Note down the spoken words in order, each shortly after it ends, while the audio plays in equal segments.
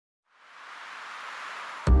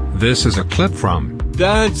This is a clip from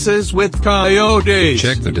Dances with Coyotes.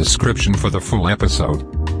 Check the description for the full episode.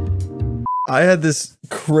 I had this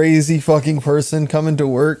crazy fucking person come into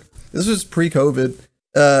work. This was pre-COVID.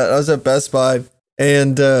 I was at Best Buy,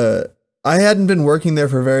 and I hadn't been working there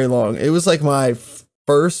for very long. It was like my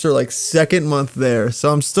first or like second month there,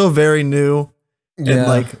 so I'm still very new and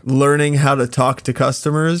like learning how to talk to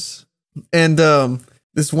customers. And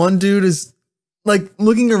this one dude is like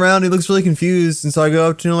looking around. He looks really confused, and so I go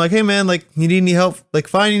up to him like, "Hey man, like you need any help like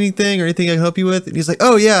find anything or anything I can help you with?" And he's like,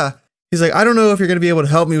 "Oh yeah." He's like, "I don't know if you're gonna be able to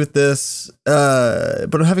help me with this, but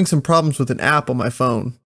I'm having some problems with an app on my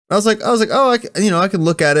phone." I was like, "Oh, I can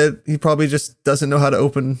look at it." He probably just doesn't know how to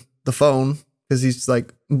open the phone because he's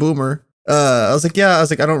like boomer. I was like,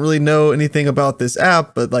 "I don't really know anything about this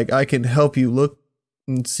app, but like I can help you look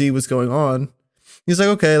and see what's going on." He's like,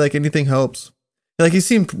 "Okay, like anything helps." Like he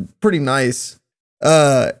seemed pretty nice.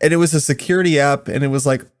 And it was a security app, and it was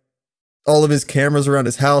like all of his cameras around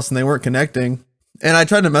his house, and they weren't connecting. And I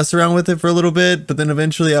tried to mess around with it for a little bit, but then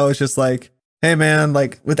eventually I was just like, "Hey man,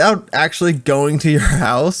 like without actually going to your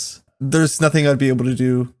house, there's nothing I'd be able to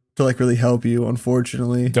do to like really help you,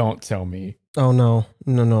 unfortunately." Don't tell me. Oh no.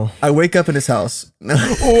 No. I wake up in his house. No,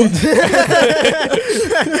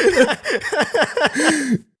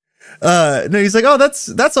 he's like, "Oh,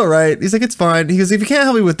 that's all right." He's like, "It's fine." He goes, "If you can't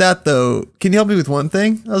help me with that though, can you help me with one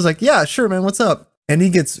thing?" I was like, "Yeah, sure, man. What's up?" And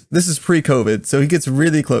this is pre-COVID, so he gets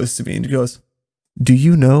really close to me and he goes, "Do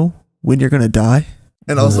you know when you're gonna die?"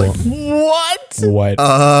 And I was like, What?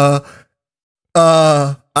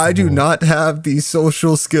 I do not have the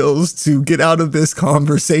social skills to get out of this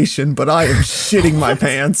conversation, but I am shitting my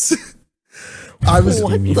pants. I was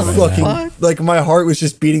fucking like, my heart was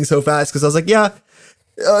just beating so fast because I was like, "Yeah,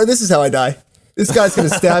 this is how I die. This guy's gonna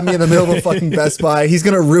stab me in the middle of a fucking Best Buy. He's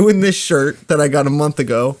gonna ruin this shirt that I got a month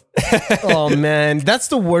ago." Oh man, that's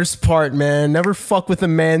the worst part, man. Never fuck with a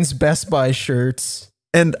man's Best Buy shirts.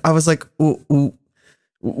 And I was like,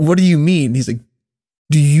 "What do you mean?" He's like,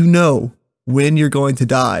 "Do you know when you're going to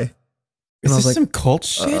die?" And Is I was this like, some cult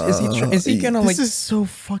shit? Is he gonna like This is so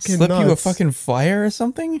fucking slip nuts. you a fucking flyer or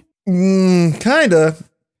something? Kinda.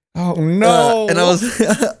 Oh no! And I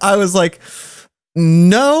was like,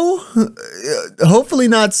 "No, hopefully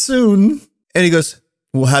not soon." And he goes,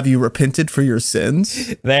 "Well, have you repented for your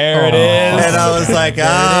sins?" There it is. And I was like,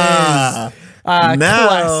 now,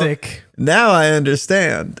 classic. Now I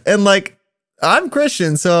understand. And like, I'm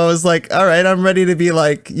Christian, so I was like, all right, I'm ready to be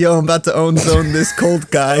like, "Yo, I'm about to own zone this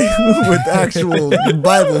cult guy with actual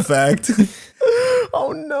Bible fact."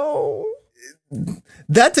 Oh no.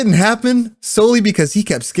 That didn't happen solely because he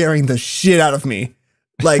kept scaring the shit out of me.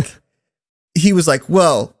 Like, he was like,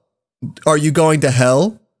 "Well, are you going to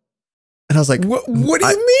hell?" And I was like, What do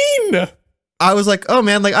you mean? I was like, "Oh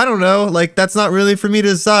man, like I don't know. Like that's not really for me to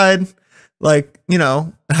decide. Like, you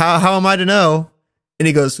know, how am I to know?" And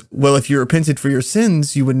he goes, "Well, if you repented for your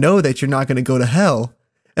sins, you would know that you're not going to go to hell."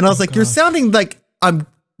 And I was like, "You're sounding like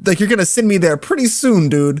you're going to send me there pretty soon,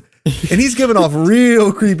 dude." And he's giving off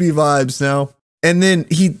real creepy vibes now. And then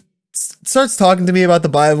he starts talking to me about the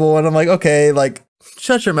Bible, and I'm like, "Okay, like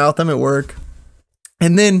shut your mouth. I'm at work."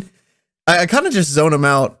 And then I kind of just zone him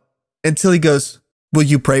out until he goes, "Will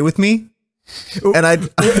you pray with me?" And I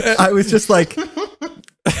was just like,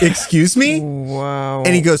 "Excuse me?" Wow.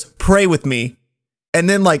 And he goes, "Pray with me." And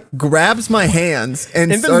then like grabs my hands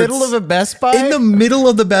and in the middle of a Best Buy? In the middle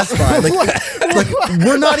of the Best Buy. Like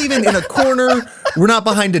we're not even in a corner. We're not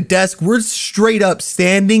behind a desk. We're straight up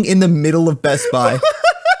standing in the middle of Best Buy.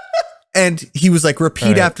 And he was like,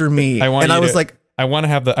 "Repeat after me." And I was like, I want to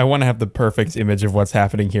have the perfect image of what's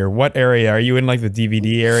happening here. What area are you in? Like the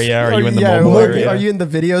DVD area? Are you in the mobile area? Are you in the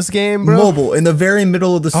videos game, bro? Mobile, in the very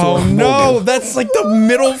middle of the store. Oh no, that's like the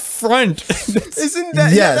middle front. Isn't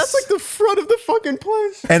that? Yes. Yeah, that's like the front of the fucking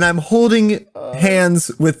place. And I'm holding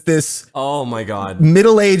hands with this Oh my god.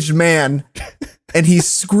 middle-aged man, and he's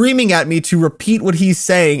screaming at me to repeat what he's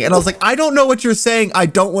saying. And I was like, "I don't know what you're saying. I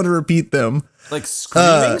don't want to repeat them." Like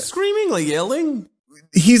screaming, like yelling?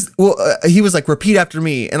 He was like, "Repeat after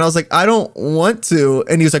me." And I was like, "I don't want to."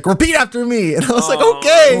 And he was like, "Repeat after me." And I was like,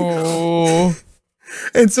 "Okay." Oh.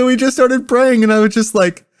 And so we just started praying, and I was just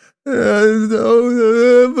like, and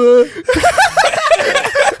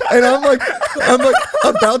I'm like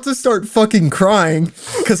about to start fucking crying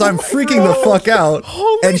because I'm freaking the fuck out.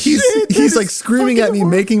 And he's like screaming at me,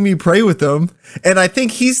 making me pray with him. And I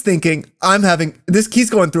think he's thinking I'm having this. He's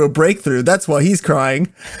going through a breakthrough. That's why he's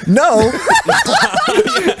crying. No,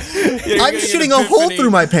 I'm shitting a hole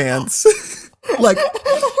through my pants. Like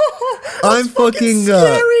I'm fucking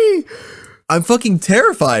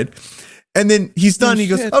terrified. And then he's done. He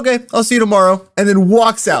goes, okay, I'll see you tomorrow. And then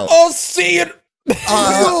walks out. I'll see it.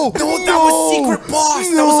 No, that was secret boss.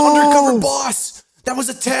 That was undercover boss. That was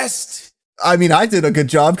a test. I mean, I did a good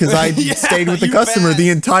job because I stayed with the customer bet. the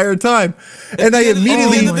entire time. And I At the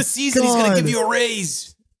immediately... end of the season, he's going to give you a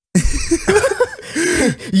raise.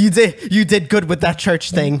 You did good with that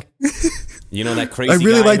church thing. You know that crazy I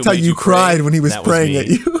really guy liked who how made you cried pray? when he was That praying me. at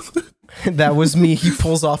you. That was me. He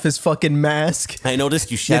pulls off his fucking mask. I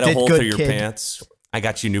noticed you shat a did hole good, through your kid. pants. I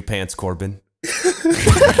got you new pants, Corbin. Here's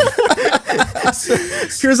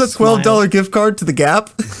a $12 gift card to the Gap.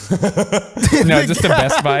 No, just a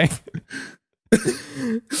Best Buy.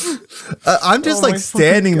 I'm just Oh like my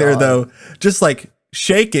standing fucking there God. though, just like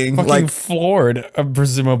shaking, Fucking like floored,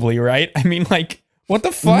 presumably, right? I mean, like, what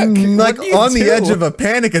the fuck? like What do you on the do? edge of a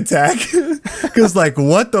panic attack. Because like,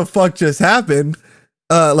 what the fuck just happened?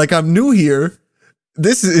 Like I'm new here.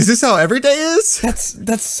 Is this how every day is?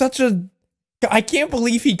 That's such a. I can't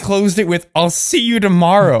believe he closed it with "I'll see you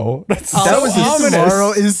tomorrow." That's That so was ominous.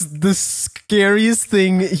 Tomorrow is the scariest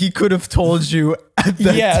thing he could have told you at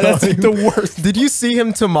that time. That's like the worst. Did you see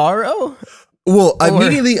him tomorrow? Well,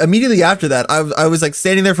 immediately after that, I was like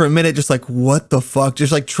standing there for a minute, just like, what the fuck?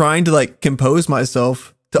 Just like trying to like compose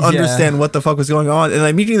myself to understand what the fuck was going on. And I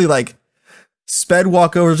immediately like sped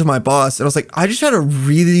walk over to my boss and I was like, I just had a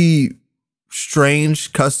really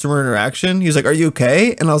strange customer interaction. He was like, are you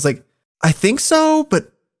okay? And I was like, I think so,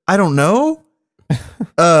 but I don't know.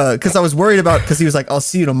 Cause I was worried about, cause he was like, I'll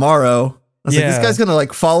see you tomorrow. I was like, this guy's gonna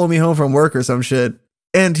like follow me home from work or some shit.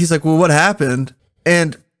 And he's like, well, what happened?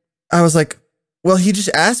 And I was like, well, he just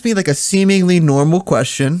asked me like a seemingly normal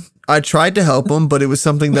question. I tried to help him, but it was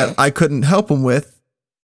something that I couldn't help him with.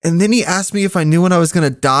 And then he asked me if I knew when I was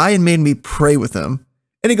going to die and made me pray with him.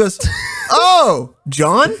 And he goes, oh,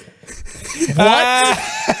 John?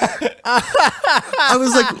 I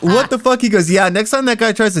was like, what the fuck? He goes, yeah, next time that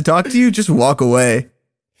guy tries to talk to you, just walk away.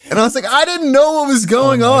 And I was like, I didn't know what was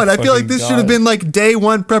going on. I feel like this should have been like day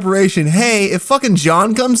one preparation. Hey, if fucking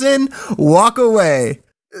John comes in, walk away.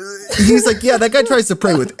 He's like, yeah, that guy tries to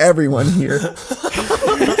pray with everyone here.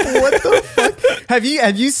 What the fuck? Have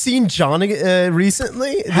you seen John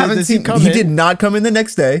recently? Haven't seen. He did not come in the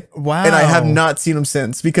next day. Wow. And I have not seen him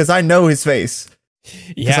since because I know his face.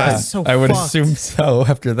 Yeah, so I would fucked. assume so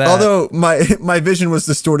after that. Although my vision was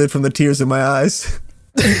distorted from the tears in my eyes.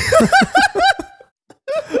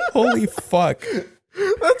 Holy fuck.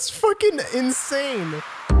 That's fucking insane.